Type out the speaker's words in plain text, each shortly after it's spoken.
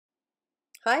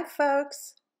Hi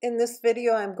folks! In this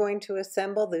video I'm going to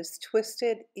assemble this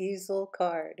twisted easel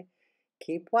card.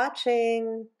 Keep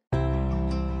watching!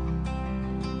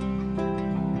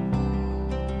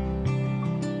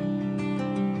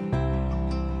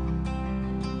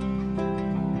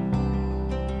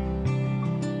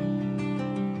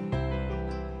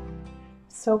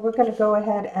 So we're going to go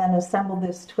ahead and assemble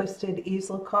this twisted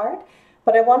easel card,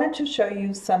 but I wanted to show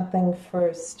you something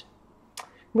first.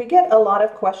 We get a lot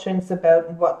of questions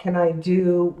about what can I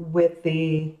do with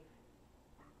the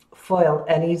foil,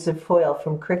 adhesive foil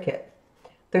from Cricut.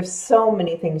 There's so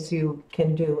many things you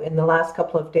can do. In the last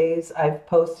couple of days, I've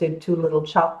posted 2 little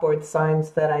chalkboard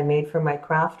signs that I made for my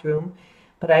craft room,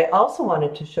 but I also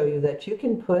wanted to show you that you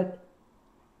can put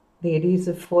the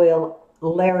adhesive foil,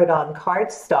 layer it on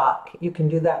cardstock. You can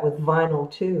do that with vinyl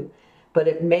too, but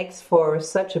it makes for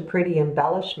such a pretty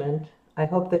embellishment. I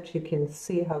hope that you can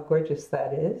see how gorgeous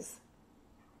that is.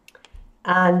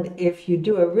 And if you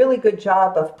do a really good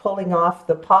job of pulling off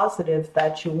the positive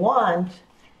that you want,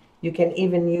 you can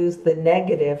even use the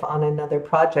negative on another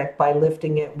project by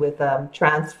lifting it with a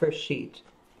transfer sheet.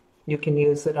 You can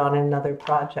use it on another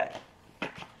project.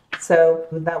 So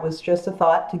that was just a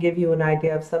thought to give you an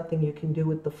idea of something you can do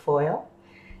with the foil.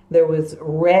 There was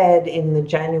red in the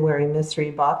January mystery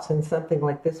box, and something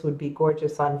like this would be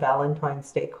gorgeous on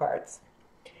Valentine's Day cards.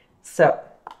 So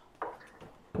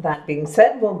that being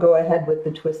said, we'll go ahead with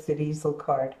the twisted easel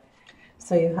card.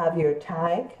 So you have your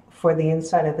tag for the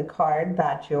inside of the card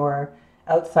that your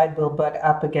outside will butt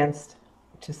up against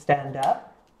to stand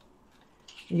up.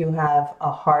 You have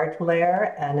a heart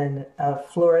layer and a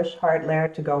flourish heart layer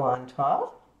to go on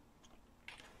top.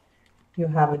 You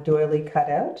have a doily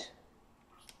cutout.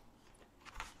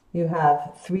 You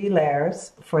have 3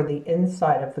 layers for the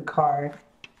inside of the card.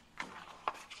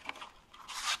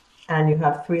 And you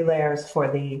have 3 layers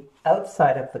for the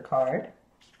outside of the card.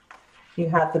 You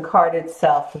have the card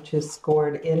itself, which is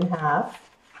scored in half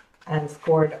and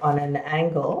scored on an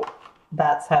angle.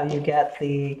 That's how you get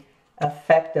the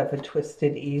effect of a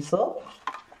twisted easel.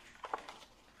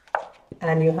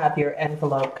 And you have your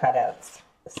envelope cutouts.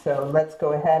 So let's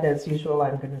go ahead. As usual,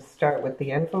 I'm going to start with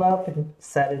the envelope and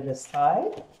set it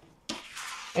aside.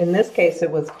 In this case,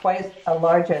 it was quite a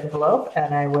large envelope,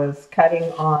 and I was cutting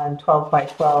on 12 by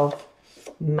 12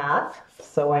 mat,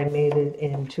 so I made it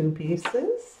in 2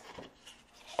 pieces.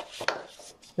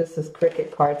 This is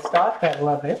Cricut cardstock. I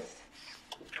love it.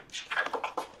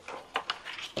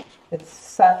 It's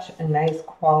such a nice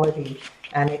quality,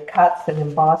 and it cuts and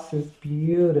embosses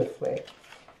beautifully.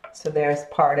 So there's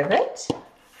part of it.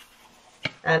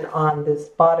 And on this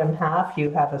bottom half,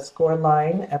 you have a score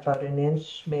line about 1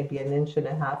 inch, maybe 1.5 inches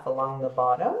along the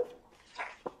bottom.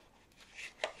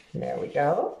 There we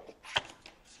go.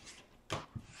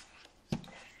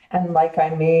 And like I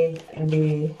made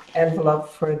the envelope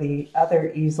for the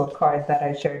other easel card that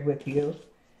I shared with you,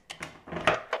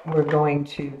 we're going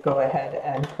to go ahead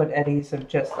and put adhesive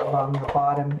just along the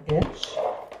bottom inch.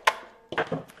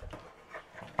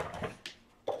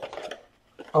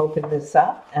 Open this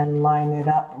up and line it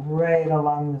up right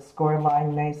along the score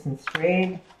line, nice and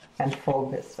straight, and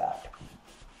fold this up.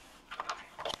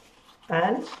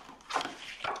 And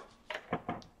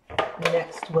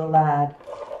next we'll add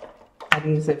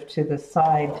adhesive to the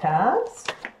side tabs.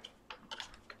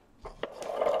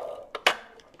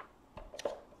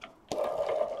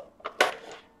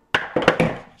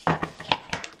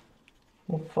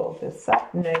 We'll fold this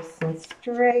up nice and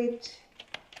straight.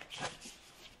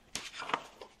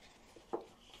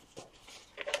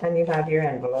 And you have your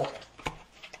envelope.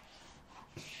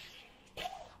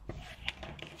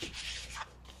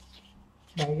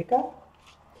 There you go.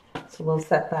 So we'll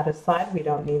set that aside. We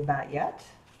don't need that yet.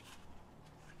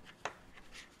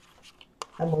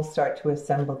 And we'll start to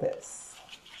assemble this.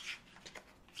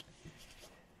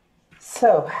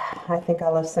 So I think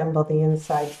I'll assemble the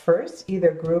inside first. Either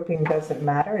grouping doesn't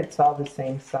matter. It's all the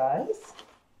same size.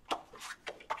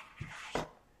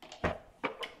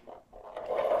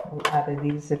 We'll add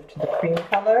adhesive to the cream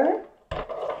color.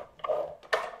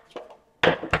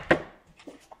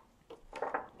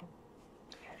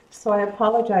 So I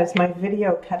apologize, my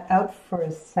video cut out for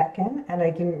a second and I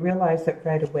didn't realize it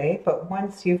right away, but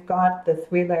once you've got the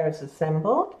 3 layers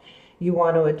assembled, you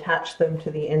want to attach them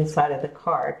to the inside of the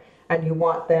card, and you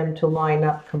want them to line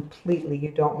up completely.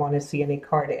 You don't want to see any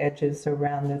card edges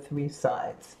around the 3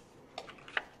 sides.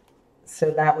 So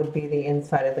that would be the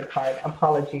inside of the card.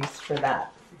 Apologies for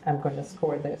that. I'm going to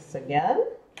score this again.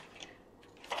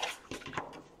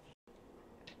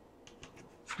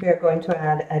 We are going to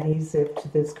add adhesive to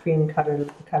this cream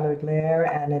colored layer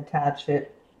and attach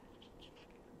it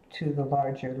to the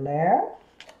larger layer.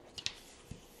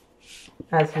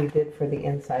 as we did for the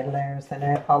inside layers, and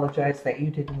I apologize that you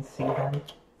didn't see them.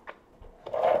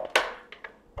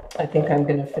 I think I'm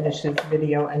going to finish this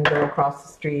video and go across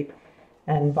the street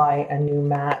and buy a new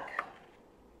Mac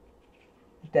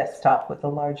desktop with a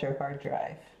larger hard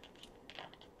drive.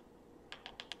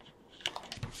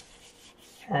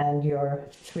 And your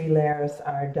 3 layers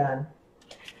are done.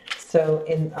 So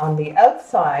on the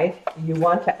outside, you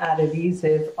want to add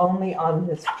adhesive only on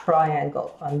this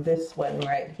triangle, on this one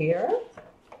right here.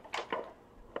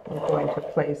 We're going to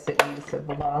place adhesive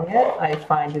along it. I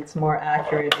find it's more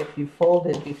accurate if you fold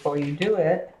it before you do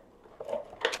it.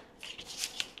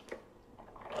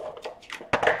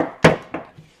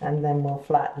 And then we'll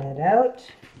flatten it out.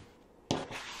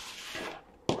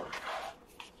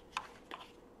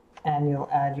 And you'll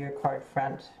add your card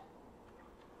front.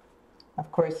 Of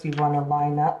course, you want to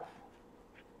line up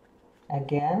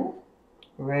again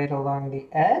right along the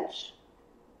edge.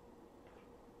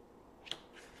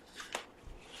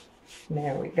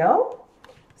 There we go.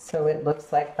 So it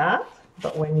looks like that,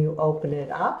 but when you open it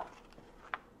up,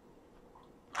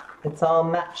 it's all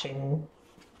matching.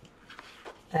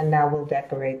 And now we'll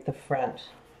decorate the front.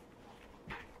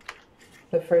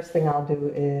 The first thing I'll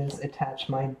do is attach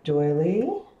my doily.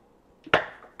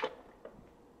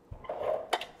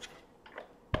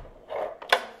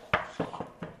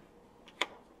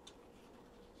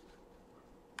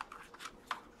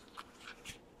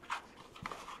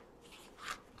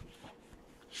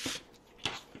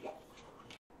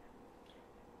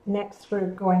 Next, we're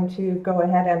going to go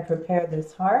ahead and prepare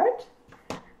this heart.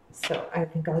 So I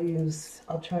think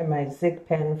I'll try my Zig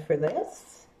pen for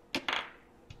this.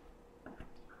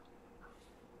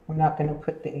 I'm not going to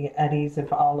put the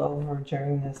adhesive all over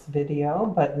during this video,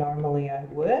 but normally I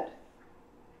would.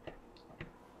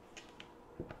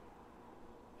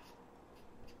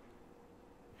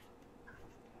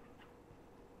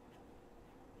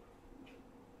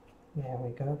 There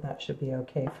we go. That should be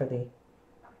okay for the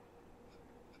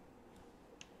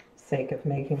sake of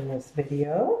making this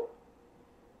video.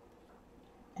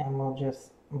 And we'll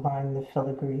just line the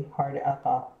filigree heart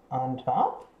up on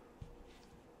top.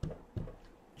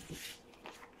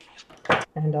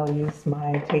 And I'll use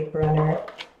my tape runner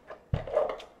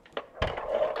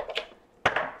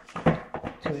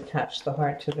to attach the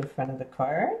heart to the front of the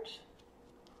card.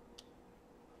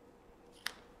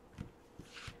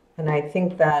 And I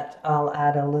think that I'll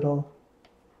add a little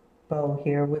bow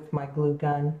here with my glue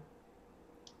gun,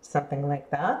 something like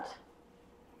that.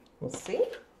 We'll see.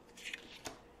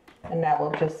 And now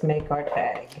we'll just make our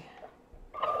tag.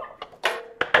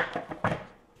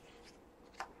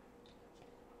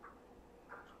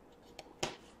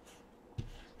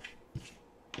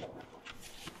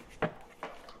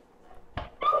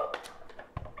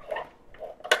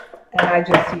 And I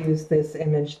just used this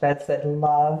image that said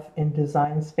love in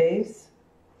Design Space.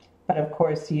 But of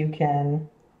course you can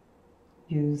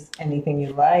use anything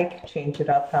you like, change it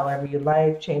up however you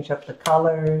like, change up the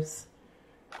colors.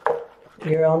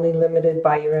 You're only limited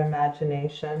by your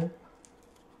imagination.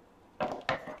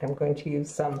 I'm going to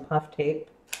use some puff tape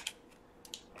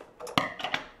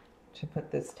to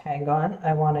put this tag on.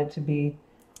 I want it to be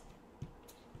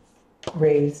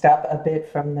raised up a bit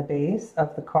from the base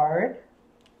of the card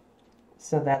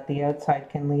so that the outside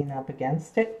can lean up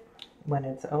against it when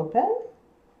it's open.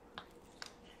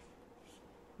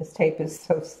 This tape is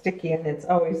so sticky and it's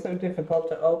always so difficult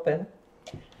to open.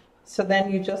 So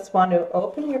then you just want to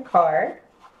open your card,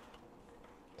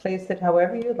 place it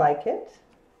however you like it,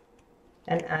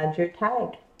 and add your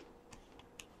tag.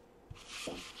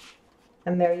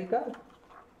 And there you go.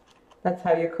 That's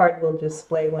how your card will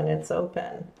display when it's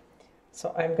open.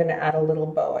 So I'm going to add a little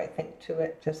bow, I think, to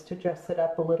it, just to dress it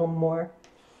up a little more.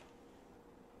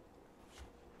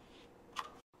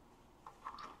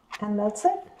 And that's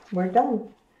it. We're done.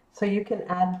 So you can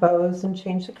add bows and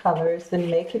change the colors and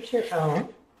make it your own.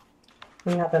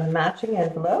 We have a matching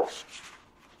envelope.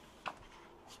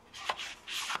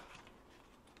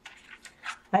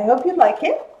 I hope you like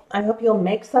it. I hope you'll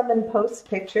make some and post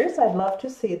pictures. I'd love to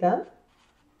see them.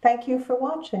 Thank you for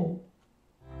watching.